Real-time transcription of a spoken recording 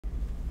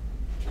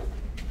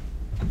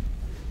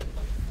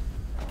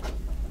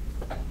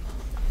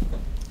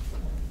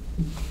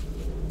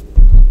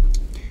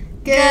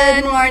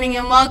Good morning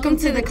and welcome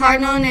to the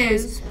Cardinal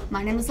News.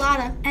 My name is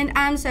Lada. And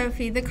I'm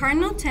Sophie. The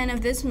Cardinal 10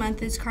 of this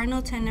month is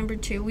Cardinal 10 number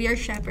 2. We are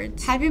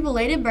shepherds. Happy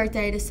belated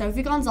birthday to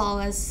Sophie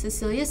Gonzalez,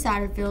 Cecilia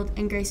Satterfield,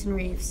 and Grayson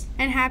Reeves.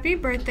 And happy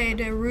birthday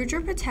to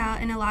Rudra Patel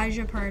and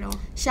Elijah Pirtle.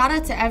 Shout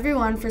out to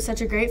everyone for such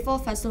a great fall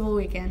festival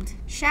weekend.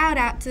 Shout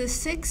out to the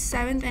 6th,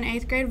 7th, and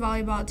 8th grade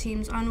volleyball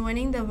teams on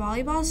winning the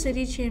Volleyball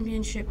City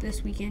Championship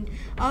this weekend.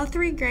 All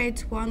 3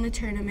 grades won the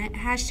tournament.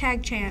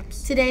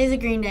 #champs. Today is a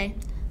green day.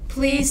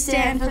 Please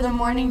stand for the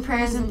morning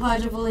prayers and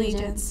Pledge of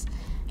Allegiance.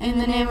 In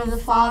the name of the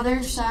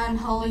Father, Son,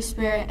 Holy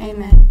Spirit,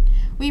 Amen.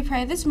 We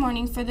pray this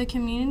morning for the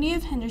community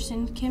of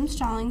Henderson, Kim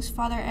Stallings,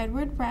 Father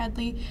Edward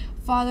Bradley,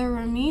 Father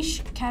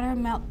Ramesh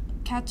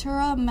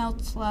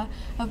Katarameltla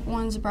of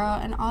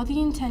Owensboro, and all the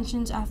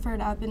intentions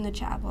offered up in the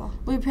chapel.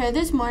 We pray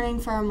this morning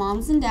for our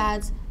moms and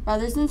dads,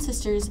 brothers and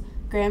sisters,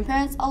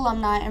 grandparents,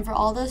 alumni, and for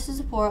all those who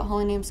support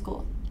Holy Name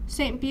School.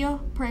 St. Beale,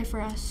 pray for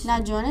us.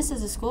 Now join us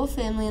as a school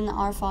family in the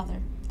Our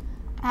Father.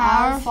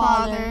 Our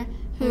Father,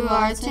 who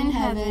art in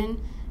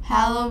heaven,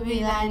 hallowed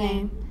be thy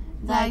name.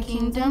 Thy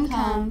kingdom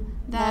come,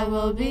 thy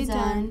will be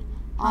done,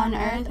 on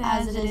earth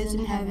as it is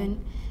in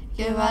heaven.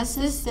 Give us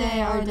this day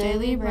our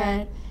daily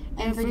bread,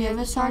 and forgive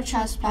us our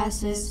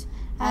trespasses,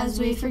 as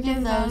we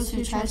forgive those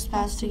who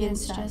trespass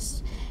against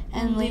us.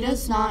 And lead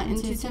us not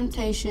into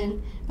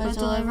temptation, but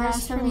deliver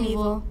us from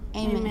evil.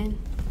 Amen.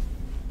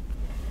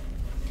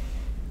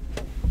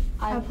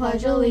 I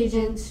pledge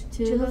allegiance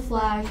to the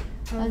flag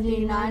of the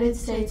United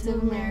States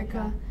of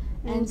America,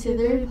 and to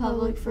the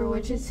republic for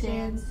which it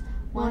stands,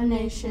 one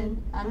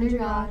nation, under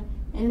God,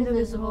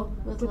 indivisible,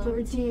 with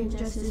liberty and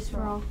justice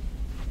for all.